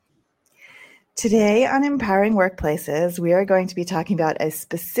Today on Empowering Workplaces, we are going to be talking about a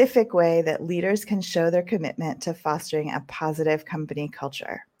specific way that leaders can show their commitment to fostering a positive company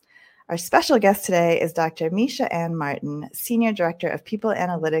culture. Our special guest today is Dr. Meisha-ann Martin, Senior Director of People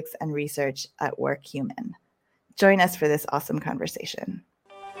Analytics and Research at Workhuman. Join us for this awesome conversation.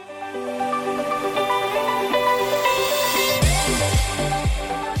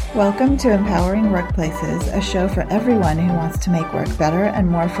 Welcome to Empowering Workplaces, a show for everyone who wants to make work better and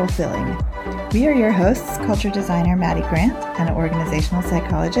more fulfilling. We are your hosts, culture designer Maddie Grant and organizational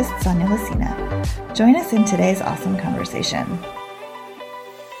psychologist Sonia Lucina. Join us in today's awesome conversation.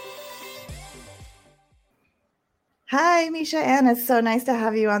 Hi, Meisha-ann. It's so nice to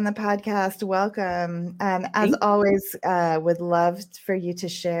have you on the podcast. Welcome. As always, would love for you to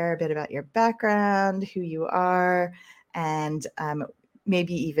share a bit about your background, who you are, and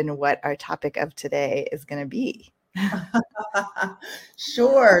maybe even what our topic of today is going to be.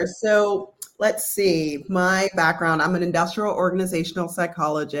 Sure. So let's see. My background, I'm an industrial organizational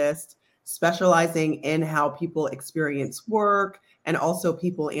psychologist specializing in how people experience work and also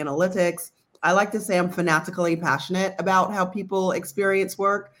people analytics. I like to say I'm fanatically passionate about how people experience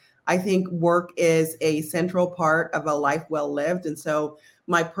work. I think work is a central part of a life well lived. And so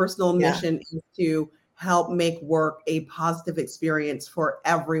my personal mission is to help make work a positive experience for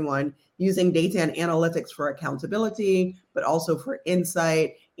everyone using data and analytics for accountability, but also for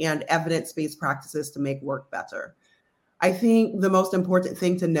insight and evidence-based practices to make work better. I think the most important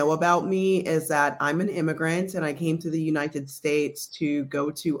thing to know about me is that I'm an immigrant and I came to the United States to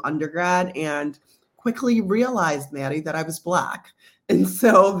go to undergrad and quickly realized, Maddie, that I was Black. And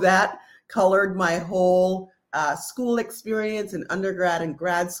so that colored my whole school experience in undergrad and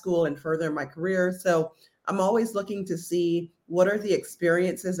grad school and further my career. So I'm always looking to see what are the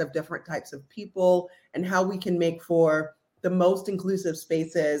experiences of different types of people and how we can make for the most inclusive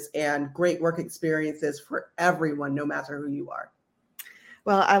spaces and great work experiences for everyone, no matter who you are.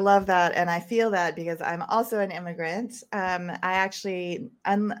 Well, I love that. And I feel that because I'm also an immigrant. I actually,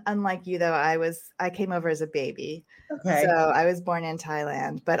 unlike you though, I came over as a baby. Okay. So I was born in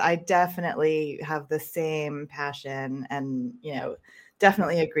Thailand, but I definitely have the same passion and,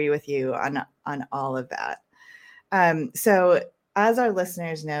 definitely agree with you on all of that. So as our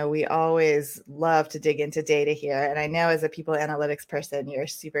listeners know, we always love to dig into data here. And I know as a people analytics person, you're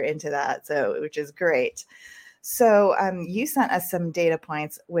super into that, which is great. So you sent us some data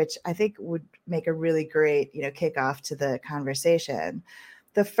points, which I think would make a really great, kickoff to the conversation.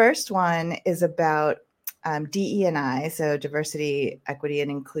 The first one is about DE&I, so diversity, equity,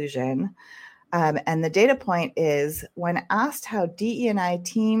 and inclusion. And the data point is when asked how DE&I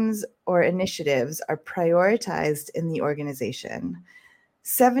teams or initiatives are prioritized in the organization,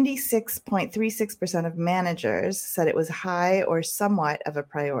 76.36% of managers said it was high or somewhat of a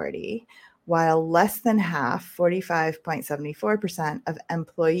priority, while less than half, 45.74% of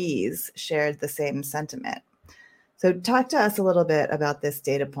employees shared the same sentiment. So talk to us a little bit about this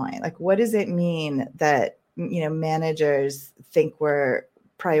data point. Like, what does it mean that, managers think we're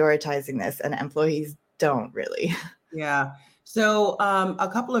prioritizing this and employees don't really? Yeah. So a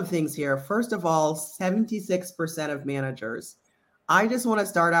couple of things here. First of all, 76% of managers. I just want to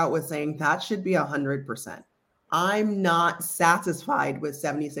start out with saying that should be 100%. I'm not satisfied with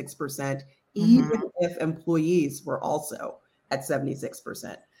 76%, even if employees were also at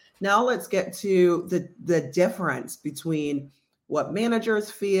 76%. Now let's get to the difference between what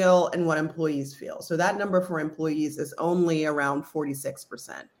managers feel and what employees feel. So that number for employees is only around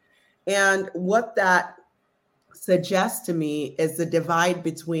 46%. And what that suggests to me is the divide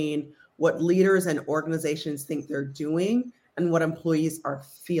between what leaders and organizations think they're doing and what employees are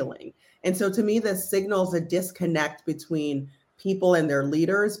feeling. And so to me, this signals a disconnect between people and their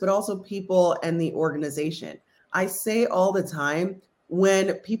leaders, but also people and the organization. I say all the time,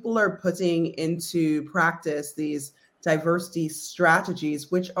 when people are putting into practice these diversity strategies,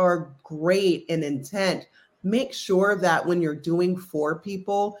 which are great in intent, make sure that when you're doing for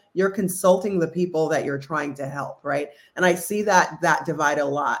people, you're consulting the people that you're trying to help, right? And I see that divide a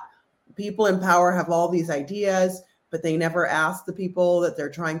lot. People in power have all these ideas, but they never ask the people that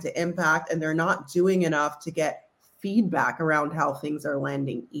they're trying to impact, and they're not doing enough to get feedback around how things are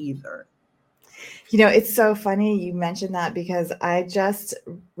landing either. It's so funny you mentioned that because I just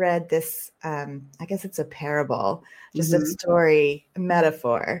read this, I guess it's a parable, just a story, a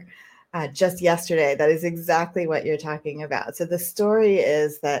metaphor, just yesterday. That is exactly what you're talking about. So the story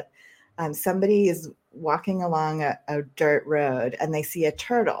is that somebody is walking along a dirt road and they see a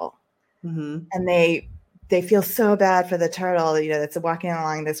turtle and they feel so bad for the turtle, that's walking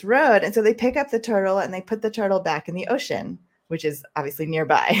along this road. And so they pick up the turtle and they put the turtle back in the ocean which is obviously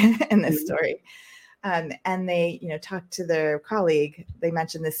nearby in this story. And they, talk to their colleague. They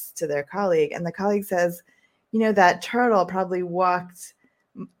mention this to their colleague, and the colleague says, that turtle probably walked,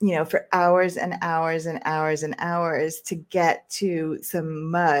 for hours and hours and hours and hours to get to some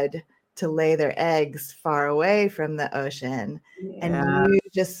mud to lay their eggs far away from the ocean. And you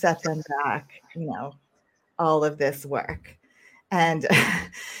just set them back, all of this work. And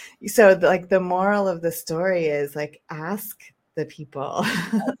so the moral of the story is ask the people,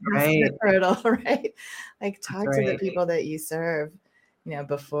 right. the turtle, right? Talk to the people that you serve,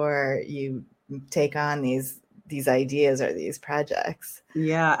 before you take on these ideas or these projects.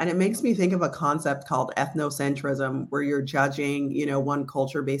 Yeah. And it makes me think of a concept called ethnocentrism, where you're judging, one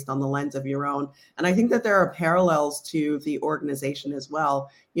culture based on the lens of your own. And I think that there are parallels to the organization as well.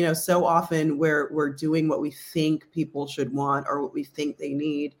 So often we're doing what we think people should want or what we think they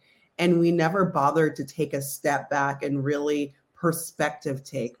need. And we never bother to take a step back and really perspective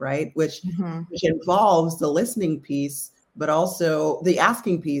take, right? Which involves the listening piece, but also the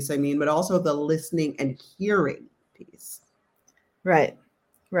asking piece, but also the listening and hearing piece. Right.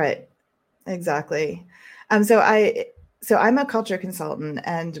 Exactly. So I'm a culture consultant,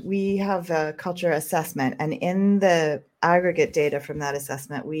 and we have a culture assessment. And in the aggregate data from that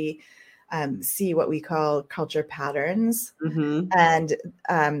assessment, we see what we call culture patterns. And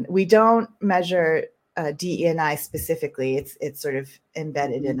we don't measure DE&I specifically. It's sort of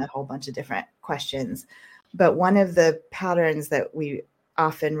embedded in a whole bunch of different questions. But one of the patterns that we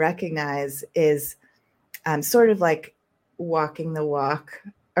often recognize is sort of like walking the walk,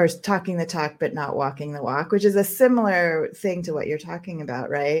 or talking the talk but not walking the walk, which is a similar thing to what you're talking about,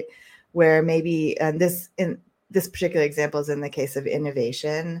 right? Where maybe in this particular example is in the case of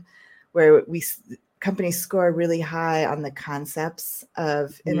innovation, where companies score really high on the concepts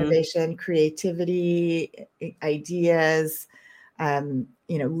of innovation, creativity, ideas,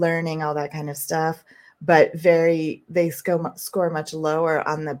 learning, all that kind of stuff. But they score much lower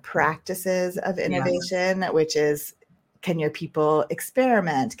on the practices of innovation, which is, can your people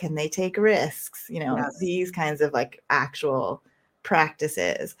experiment? Can they take risks? These kinds of actual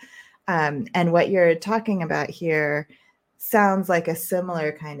practices. And what you're talking about here sounds like a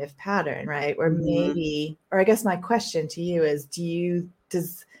similar kind of pattern, right? Where maybe, or I guess my question to you is,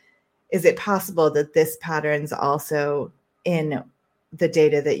 is it possible that this pattern's also in the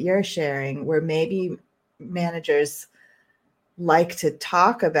data that you're sharing, where maybe managers like to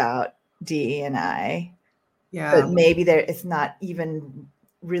talk about DE&I, but maybe it's not even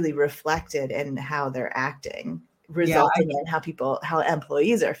really reflected in how they're acting, resulting in how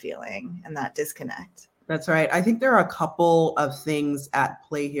employees are feeling, and that disconnect. That's right. I think there are a couple of things at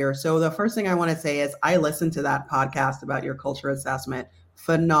play here. So the first thing I want to say is I listened to that podcast about your culture assessment.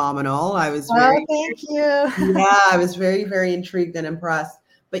 Phenomenal. I was thank you. I was very, very intrigued and impressed.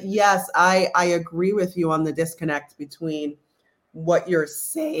 But yes, I agree with you on the disconnect between what you're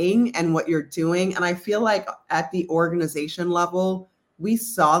saying and what you're doing. And I feel like at the organization level, we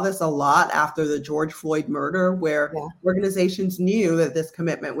saw this a lot after the George Floyd murder, where organizations knew that this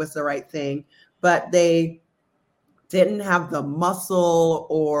commitment was the right thing, but they didn't have the muscle,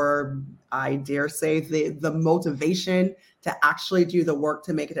 or I dare say the motivation to actually do the work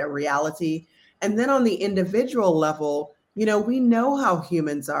to make it a reality. And then on the individual level, we know how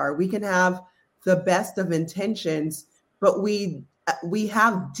humans are. We can have the best of intentions, but we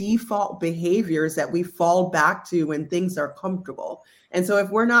have default behaviors that we fall back to when things are comfortable. And so if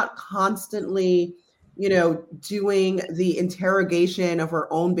we're not constantly, doing the interrogation of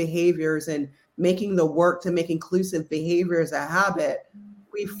our own behaviors and making the work to make inclusive behaviors a habit,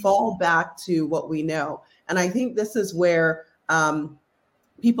 we fall back to what we know. And I think this is where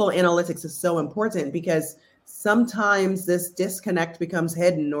people analytics is so important, because sometimes this disconnect becomes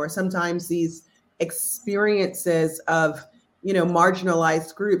hidden, or sometimes these experiences of,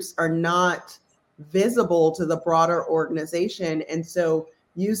 marginalized groups are not visible to the broader organization. And so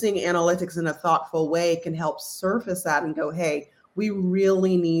using analytics in a thoughtful way can help surface that and go, hey, we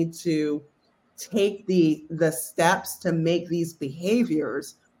really need to take the steps to make these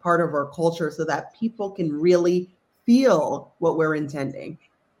behaviors part of our culture so that people can really feel what we're intending.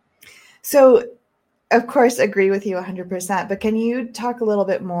 So, of course, agree with you 100%, but can you talk a little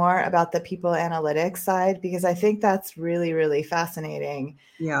bit more about the people analytics side? Because I think that's really, really fascinating.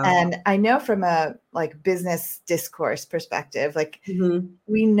 Yeah. And I know from a business discourse perspective,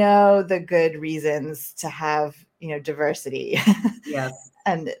 we know the good reasons to have, diversity. Yes.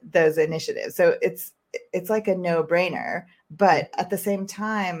 And those initiatives. So it's like a no-brainer. But at the same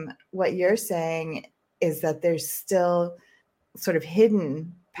time, what you're saying is that there's still sort of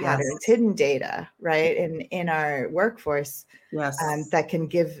hidden patterns, Yes. hidden data, right, in our workforce, Yes. that can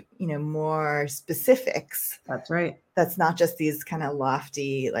give, more specifics. That's right. That's not just these kind of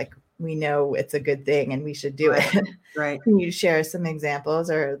lofty, like, we know it's a good thing and we should do Right. it. Right. Can you share some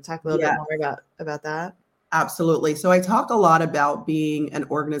examples or talk a little bit Yeah. more about that? Absolutely. So I talk a lot about being an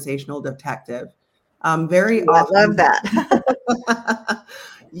organizational detective. Very Ooh, I love often, that.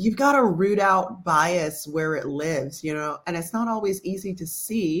 you've got to root out bias where it lives, and it's not always easy to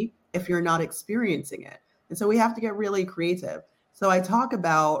see if you're not experiencing it. And so we have to get really creative. So I talk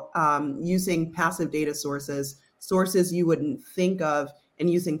about using passive data sources you wouldn't think of, and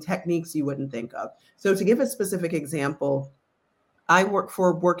using techniques you wouldn't think of. So to give a specific example, I work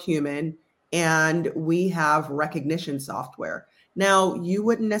for Workhuman, and we have recognition software. Now, you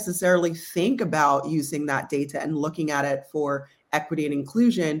wouldn't necessarily think about using that data and looking at it for equity and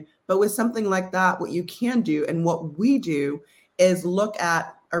inclusion, but with something like that, what you can do and what we do is look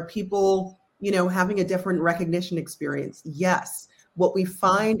at, are people, having a different recognition experience? Yes. What we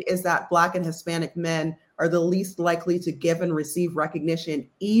find is that Black and Hispanic men are the least likely to give and receive recognition,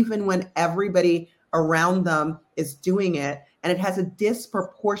 even when everybody around them is doing it. And it has a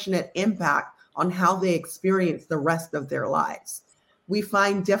disproportionate impact on how they experience the rest of their lives. We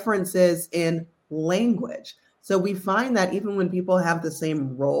find differences in language. So we find that even when people have the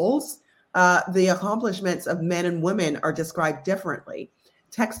same roles, the accomplishments of men and women are described differently.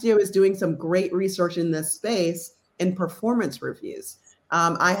 Textio is doing some great research in this space in performance reviews.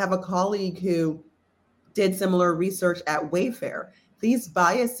 I have a colleague who did similar research at Wayfair. These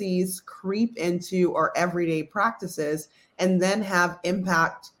biases creep into our everyday practices and then have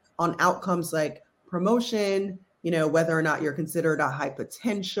impact on outcomes like promotion, whether or not you're considered a high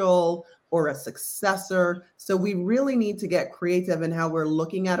potential or a successor. So we really need to get creative in how we're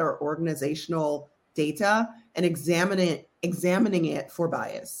looking at our organizational data and examining it for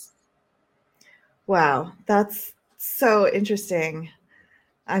bias. Wow, that's so interesting.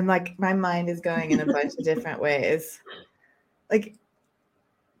 I'm like, my mind is going in a bunch of different ways. Like,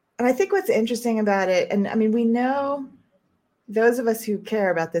 and I think what's interesting about it, and I mean, we know, those of us who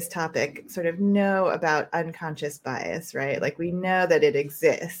care about this topic sort of know about unconscious bias, right? Like, we know that it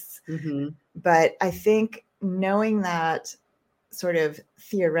exists. Mm-hmm. But I think knowing that sort of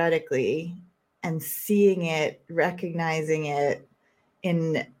theoretically and seeing it, recognizing it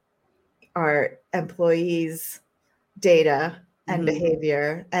in our employees' data and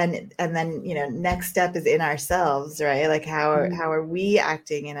behavior, and then next step is in ourselves, right? Like, how are we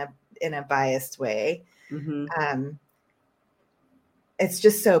acting in a biased way? It's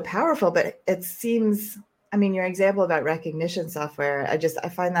just so powerful. But it seems, I mean, your example about recognition software, I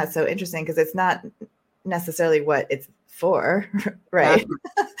find that so interesting, because it's not necessarily what it's for, right?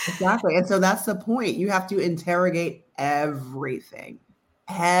 Exactly. And so that's the point. You have to interrogate everything.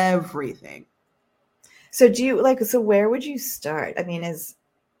 So so where would you start? I mean,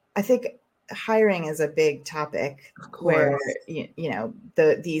 I think hiring is a big topic where,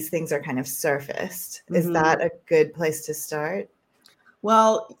 these things are kind of surfaced. Is that a good place to start?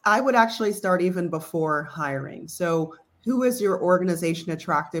 Well, I would actually start even before hiring. So who is your organization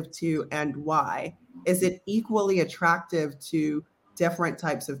attractive to and why? Is it equally attractive to different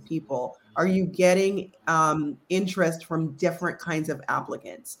types of people? Are you getting interest from different kinds of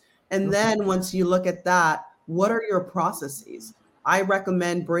applicants? And then once you look at that, what are your processes? I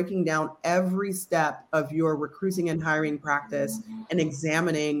recommend breaking down every step of your recruiting and hiring practice and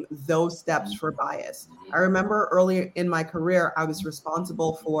examining those steps for bias. I remember early in my career, I was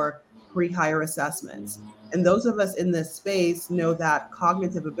responsible for pre-hire assessments. And those of us in this space know that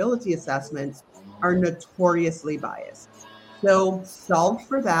cognitive ability assessments are notoriously biased. So solve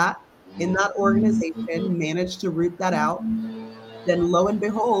for that in that organization, manage to root that out. Then lo and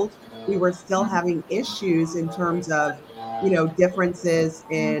behold, we were still having issues in terms of, differences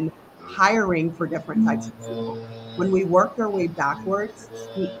in hiring for different types of people. When we worked our way backwards,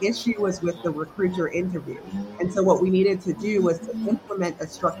 the issue was with the recruiter interview. And so what we needed to do was to implement a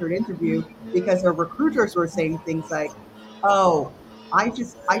structured interview, because our recruiters were saying things like, oh, I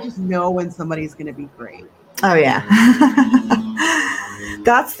just know when somebody's going to be great. Oh yeah.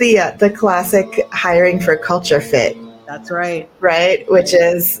 That's the classic hiring for culture fit. That's right. Right? Which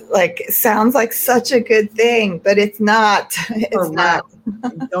is like, sounds like such a good thing, but it's not. It's not.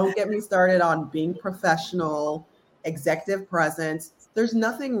 Don't get me started on being professional, executive presence. There's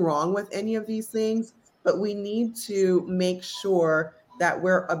nothing wrong with any of these things, but we need to make sure that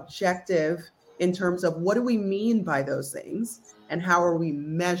we're objective in terms of what do we mean by those things and how are we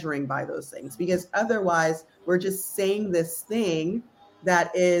measuring by those things? Because otherwise, we're just saying this thing that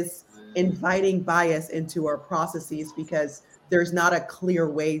is inviting bias into our processes, because there's not a clear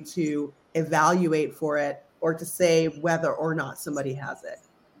way to evaluate for it or to say whether or not somebody has it.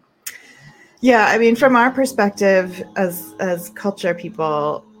 Yeah, I mean, from our perspective as culture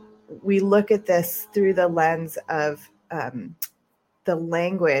people, we look at this through the lens of the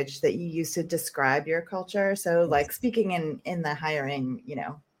language that you use to describe your culture. So, like speaking in the hiring,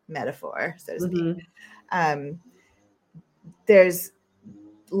 metaphor, so to speak. There's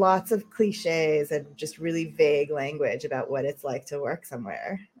lots of cliches and just really vague language about what it's like to work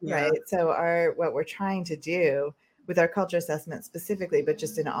somewhere, right? So what we're trying to do with our culture assessment specifically, but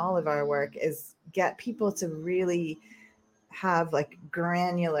just in all of our work, is get people to really have like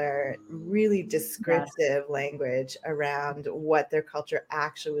granular, really descriptive language around what their culture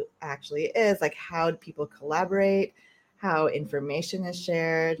actually is, like how do people collaborate, how information is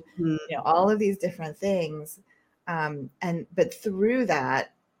shared, all of these different things. But through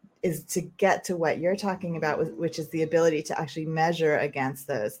that is to get to what you're talking about, which is the ability to actually measure against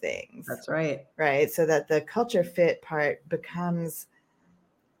those things. That's right. Right. So that the culture fit part becomes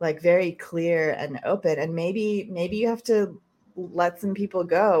like very clear and open. And maybe you have to let some people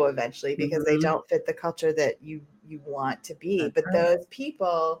go eventually because they don't fit the culture that you want to be. That's but those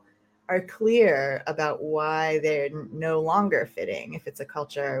people are clear about why they're no longer fitting. If it's a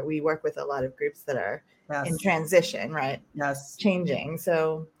culture, we work with a lot of groups that are in transition, right? Yes. Changing.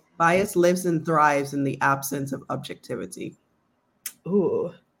 So bias lives and thrives in the absence of objectivity.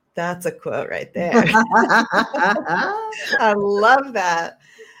 Ooh, that's a quote right there. I love that.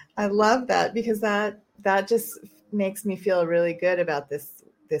 I love that because that just makes me feel really good about this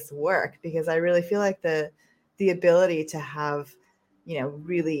work, because I really feel like the ability to have,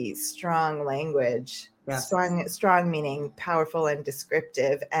 really strong language, strong meaning powerful and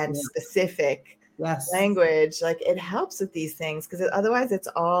descriptive and specific language, like it helps with these things, because otherwise it's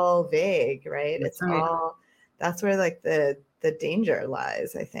all vague, right? That's where like the danger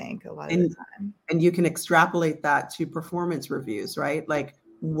lies, I think, a lot of the time. And you can extrapolate that to performance reviews, right? Like,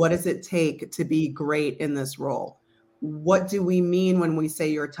 what does it take to be great in this role? What do we mean when we say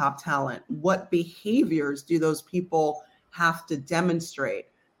you're top talent? What behaviors do those people have to demonstrate?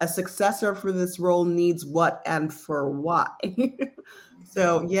 A successor for this role needs what and for why?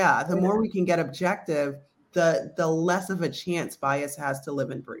 So yeah, the more we can get objective, the less of a chance bias has to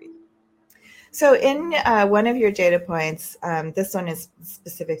live and breathe. So in one of your data points, this one is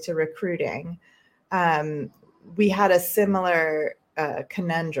specific to recruiting. We had a similar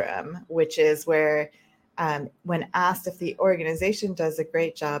conundrum, which is where when asked if the organization does a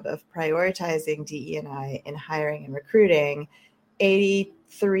great job of prioritizing DE&I in hiring and recruiting,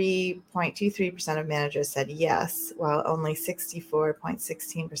 83.23% of managers said yes, while only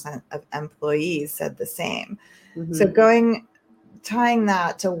 64.16% of employees said the same. So tying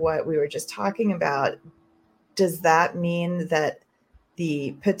that to what we were just talking about, does that mean that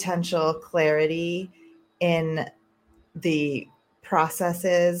the potential clarity in the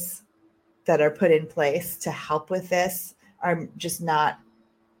processes that are put in place to help with this are just not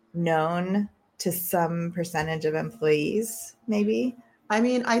known to some percentage of employees, maybe? I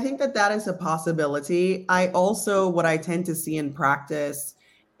mean, I think that is a possibility. What I tend to see in practice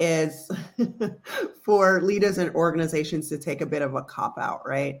is for leaders and organizations to take a bit of a cop-out,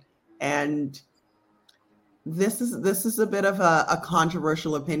 right? And this is a bit of a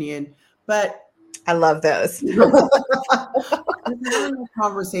controversial opinion, but I love those. I was having a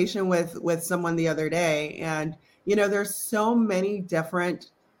conversation with someone the other day, and there's so many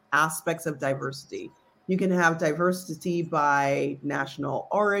different aspects of diversity. You can have diversity by national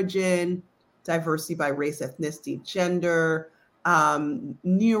origin, diversity by race, ethnicity, gender,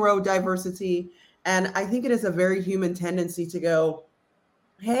 neurodiversity. And I think it is a very human tendency to go,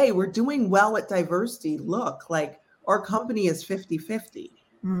 hey, we're doing well at diversity. Look, like our company is 50-50.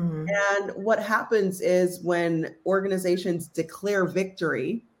 And what happens is when organizations declare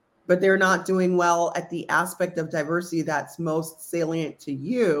victory, but they're not doing well at the aspect of diversity that's most salient to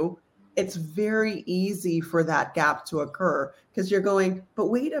you, it's very easy for that gap to occur, because you're going, but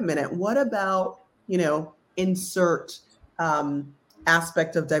wait a minute, what about, insert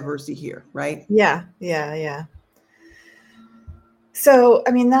aspect of diversity here, right? Yeah. So,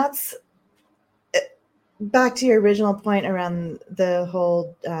 I mean, that's back to your original point around the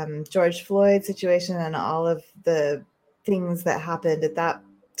whole George Floyd situation and all of the things that happened at that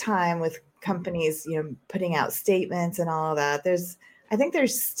time with companies, putting out statements and all of that. I think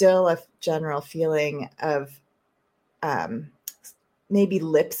there's still a general feeling of maybe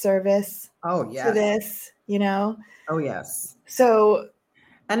lip service to this, Oh, yes. So,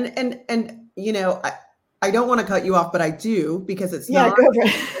 and I don't want to cut you off, but I do, because it's not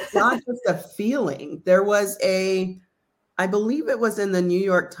just a feeling. There was a I believe it was in the New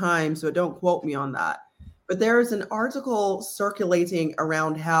York Times, so don't quote me on that. But there is an article circulating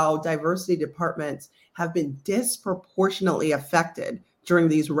around how diversity departments have been disproportionately affected during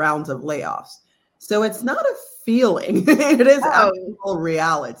these rounds of layoffs. So it's not a feeling, it is actual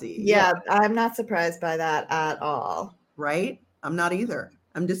reality. Yeah, I'm not surprised by that at all. Right? I'm not either.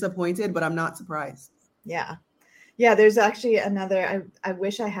 I'm disappointed, but I'm not surprised. Yeah. Yeah, there's actually another, I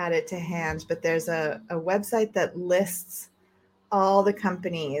wish I had it to hand, but there's a website that lists all the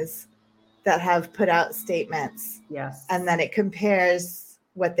companies that have put out statements. Yes. And then it compares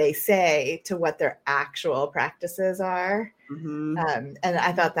what they say to what their actual practices are. Mm-hmm. And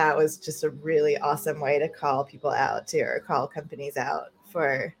I thought that was just a really awesome way to call people out to, or call companies out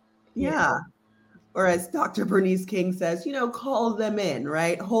for, you know. Or as Dr. Bernice King says, call them in,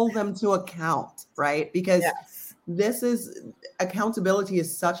 right? Hold them to account, right? Because this is, accountability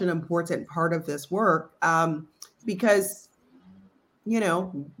is such an important part of this work, because,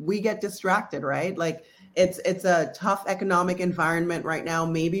 we get distracted, right? Like it's a tough economic environment right now.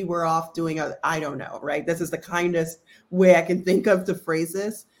 Maybe we're off doing I don't know, right? This is the kindest way I can think of to phrase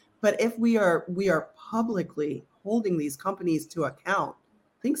this. But if we are publicly holding these companies to account,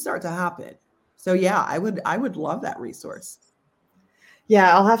 things start to happen. So yeah, I would love that resource.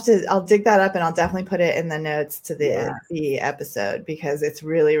 Yeah, I'll dig that up and I'll definitely put it in the notes to the episode because it's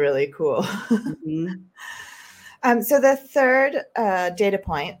really, really cool. Mm-hmm. So the third data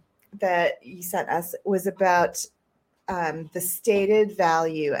point that you sent us was about the stated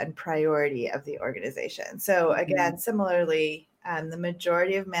value and priority of the organization. So again, similarly, the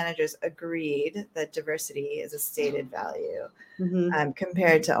majority of managers agreed that diversity is a stated value,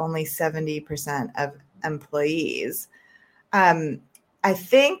 compared to only 70% of employees. I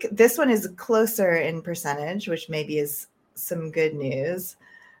think this one is closer in percentage, which maybe is some good news.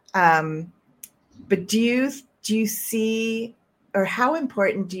 But do you see, or how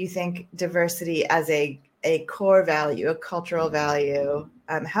important do you think diversity as a core value, a cultural value,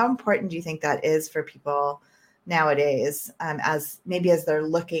 how important do you think that is for people nowadays, as they're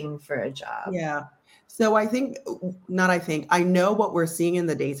looking for a job? Yeah. So I know what we're seeing in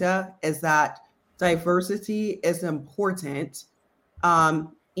the data is that diversity is important,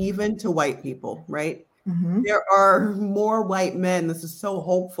 even to white people, right? Mm-hmm. There are more white men, this is so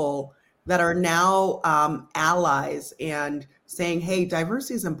hopeful, that are now allies and saying, hey,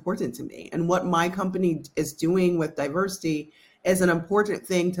 diversity is important to me. And what my company is doing with diversity is an important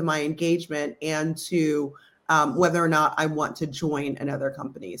thing to my engagement and to whether or not I want to join another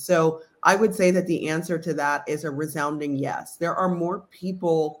company. So I would say that the answer to that is a resounding yes. There are more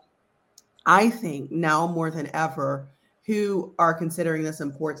people, I think, now more than ever, who are considering this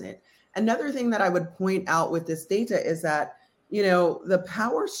important. Another thing that I would point out with this data is that, the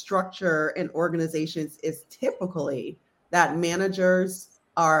power structure in organizations is typically that managers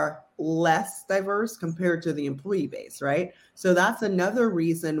are less diverse compared to the employee base, right? So that's another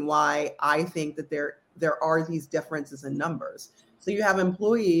reason why I think that there are these differences in numbers. So you have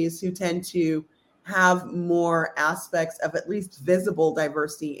employees who tend to have more aspects of at least visible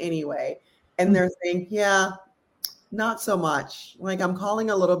diversity anyway. And they're saying, yeah, not so much. Like, I'm calling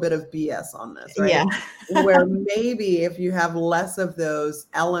a little bit of BS on this, right? Yeah. Where maybe if you have less of those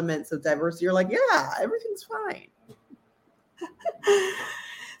elements of diversity, you're like, yeah, everything's fine.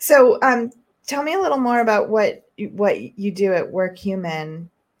 So tell me a little more about what you do at Workhuman,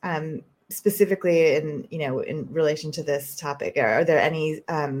 specifically in relation to this topic. Are there any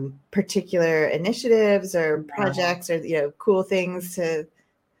particular initiatives or projects or cool things that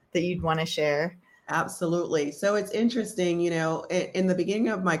you'd want to share? Absolutely. So it's interesting, in the beginning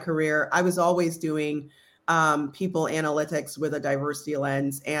of my career, I was always doing people analytics with a diversity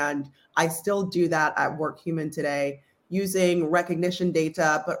lens. And I still do that at Workhuman today, using recognition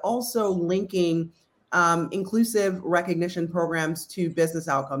data, but also linking inclusive recognition programs to business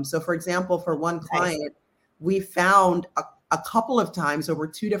outcomes. So for example, for one client, we found a couple of times over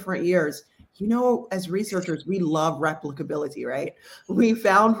 2 different years, as researchers, we love replicability, right? We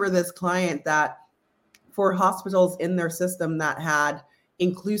found for this client that for hospitals in their system that had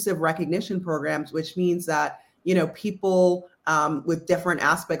inclusive recognition programs, which means that, people with different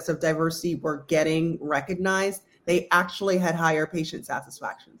aspects of diversity were getting recognized, they actually had higher patient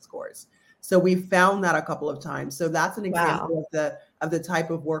satisfaction scores. So we found that a couple of times. So that's an example of the type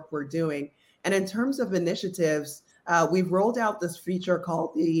of work we're doing. And in terms of initiatives, we've rolled out this feature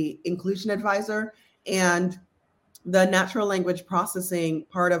called the Inclusion Advisor, and the natural language processing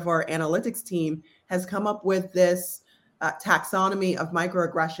part of our analytics team has come up with this taxonomy of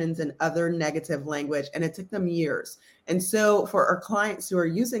microaggressions and other negative language, and it took them years. And so for our clients who are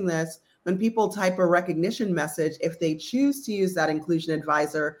using this, when people type a recognition message, if they choose to use that inclusion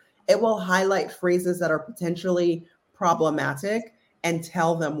advisor, it will highlight phrases that are potentially problematic and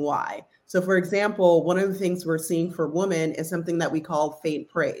tell them why. So for example, one of the things we're seeing for women is something that we call faint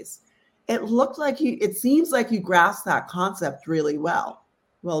praise. It seems like you grasped that concept really well.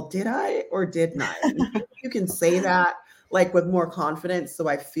 Well, did I or didn't I? You can say that like with more confidence, so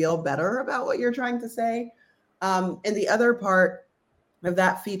I feel better about what you're trying to say. And the other part of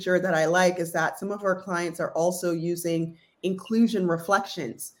that feature that I like is that some of our clients are also using inclusion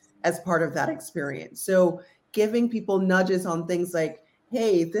reflections as part of that experience. So giving people nudges on things like,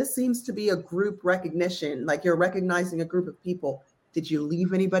 hey, this seems to be a group recognition, like you're recognizing a group of people. Did you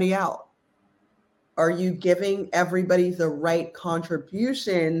leave anybody out? Are you giving everybody the right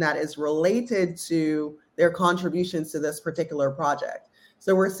contribution that is related to their contributions to this particular project?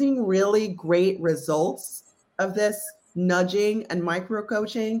 So we're seeing really great results of this nudging and micro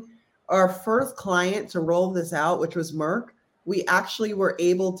coaching. Our first client to roll this out, which was Merck, we actually were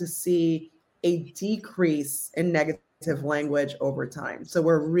able to see a decrease in negative language over time. So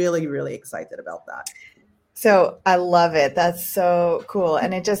we're really, really excited about that. So I love it. That's so cool.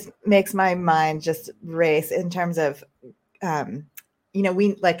 And it just makes my mind just race in terms of,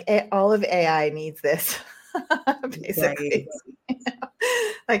 we like all of AI needs this basically.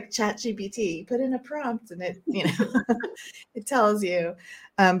 Like ChatGPT, put in a prompt and it, it tells you.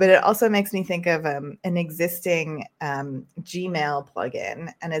 But it also makes me think of an existing Gmail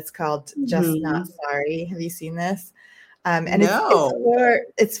plugin, and it's called Just Not Sorry. Have you seen this? And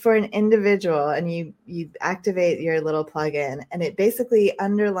it's for an individual, and you activate your little plugin, and it basically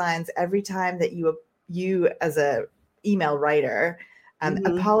underlines every time that you as a email writer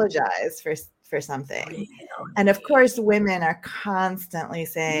apologize for something. And of course, women are constantly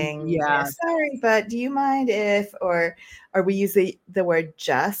saying, sorry, but do you mind if, or we use the word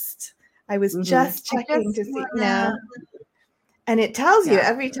just. I was just checking to see, and it tells you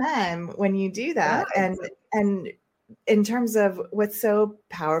every time when you do that. And in terms of what's so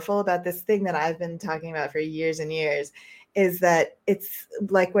powerful about this thing that I've been talking about for years and years is that it's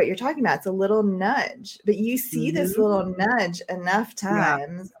like what you're talking about. It's a little nudge, but you see this little nudge enough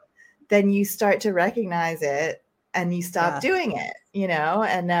times, then you start to recognize it and you stop doing it,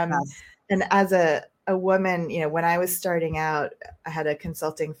 and as a woman, when I was starting out, I had a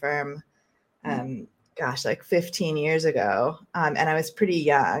consulting firm, like 15 years ago. And I was pretty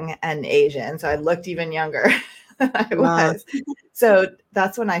young and Asian. So I looked even younger than I was. So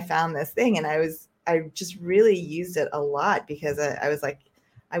that's when I found this thing. And I just really used it a lot because I was like,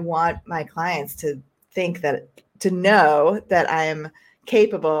 I want my clients to know that I am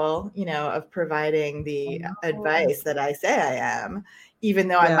capable, of providing the advice that I say I am, even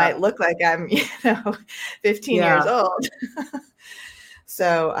though I might look like I'm, 15 years old.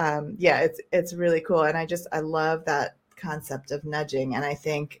 So, it's really cool. And I love that concept of nudging. And I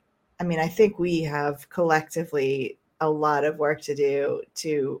think we have collectively a lot of work to do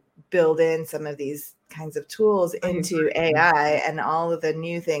to build in some of these kinds of tools into AI and all of the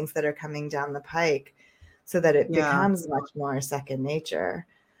new things that are coming down the pike, so that it becomes much more second nature.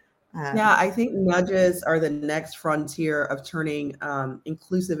 I think nudges are the next frontier of turning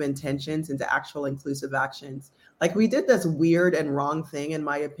inclusive intentions into actual inclusive actions. Like we did this weird and wrong thing, in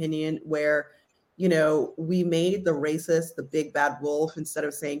my opinion, where, we made the racist the big bad wolf instead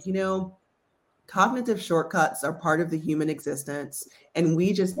of saying, cognitive shortcuts are part of the human existence and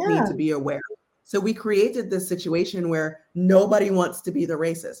we just need to be aware. So we created this situation where nobody wants to be the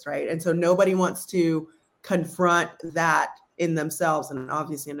racist, right? And so nobody wants to confront that in themselves. And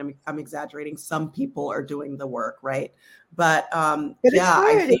obviously, and I'm exaggerating, some people are doing the work, right? But it's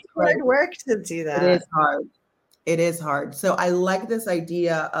hard. It's hard work to do that. It is hard. So I like this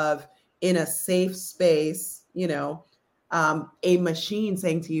idea of, in a safe space, a machine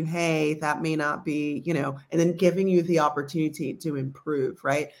saying to you, hey, that may not be, and then giving you the opportunity to improve,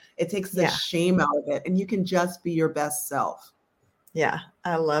 right? It takes the shame out of it and you can just be your best self. Yeah,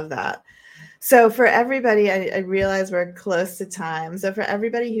 I love that. So for everybody, I realize we're close to time. So for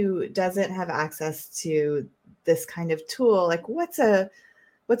everybody who doesn't have access to this kind of tool, like what's a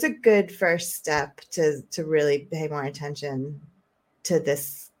good first step to really pay more attention to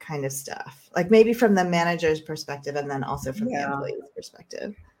this kind of stuff? Like maybe from the manager's perspective and then also from the employee's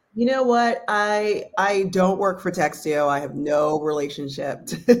perspective. You know what? I don't work for Textio. I have no relationship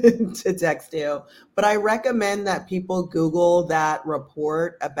to Textio, but I recommend that people Google that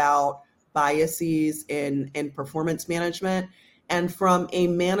report about biases in performance management. And from a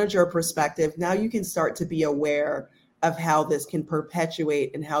manager perspective, now you can start to be aware of how this can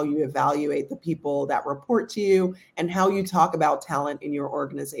perpetuate and how you evaluate the people that report to you and how you talk about talent in your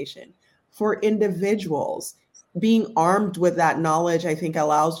organization. for individuals. Being armed with that knowledge, I think,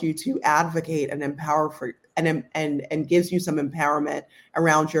 allows you to advocate and empower for and gives you some empowerment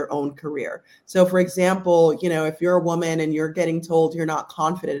around your own career. So for example, if you're a woman and you're getting told you're not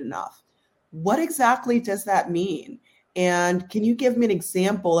confident enough, what exactly does that mean? And can you give me an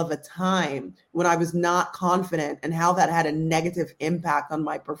example of a time when I was not confident and how that had a negative impact on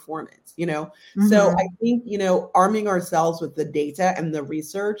my performance? So I think, arming ourselves with the data and the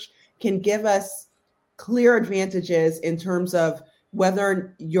research can give us clear advantages in terms of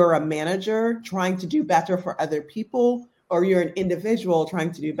whether you're a manager trying to do better for other people or you're an individual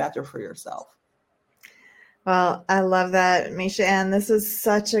trying to do better for yourself. Well, I love that, Meisha-ann. This was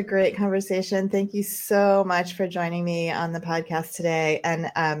such a great conversation. Thank you so much for joining me on the podcast today.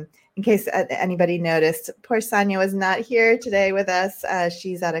 And in case anybody noticed, poor Sonia was not here today with us.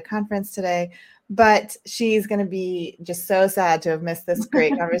 She's at a conference today, but she's going to be just so sad to have missed this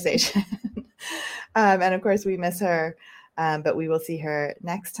great conversation. And of course, we miss her. But we will see her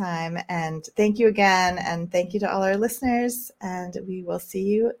next time. And thank you again. And thank you to all our listeners. And we will see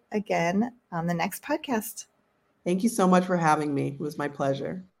you again on the next podcast. Thank you so much for having me. It was my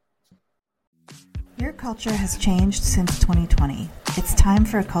pleasure. Your culture has changed since 2020. It's time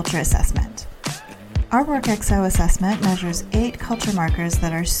for a culture assessment. Our WorkXO assessment measures 8 culture markers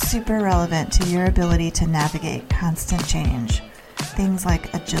that are super relevant to your ability to navigate constant change. Things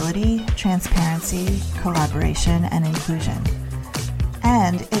like agility, transparency, collaboration, and inclusion.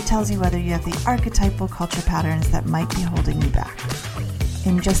 And it tells you whether you have the archetypal culture patterns that might be holding you back.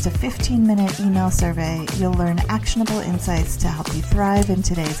 In just a 15-minute email survey, you'll learn actionable insights to help you thrive in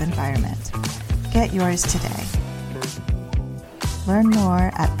today's environment. Get yours today. Learn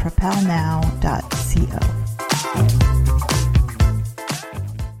more at propelnow.co.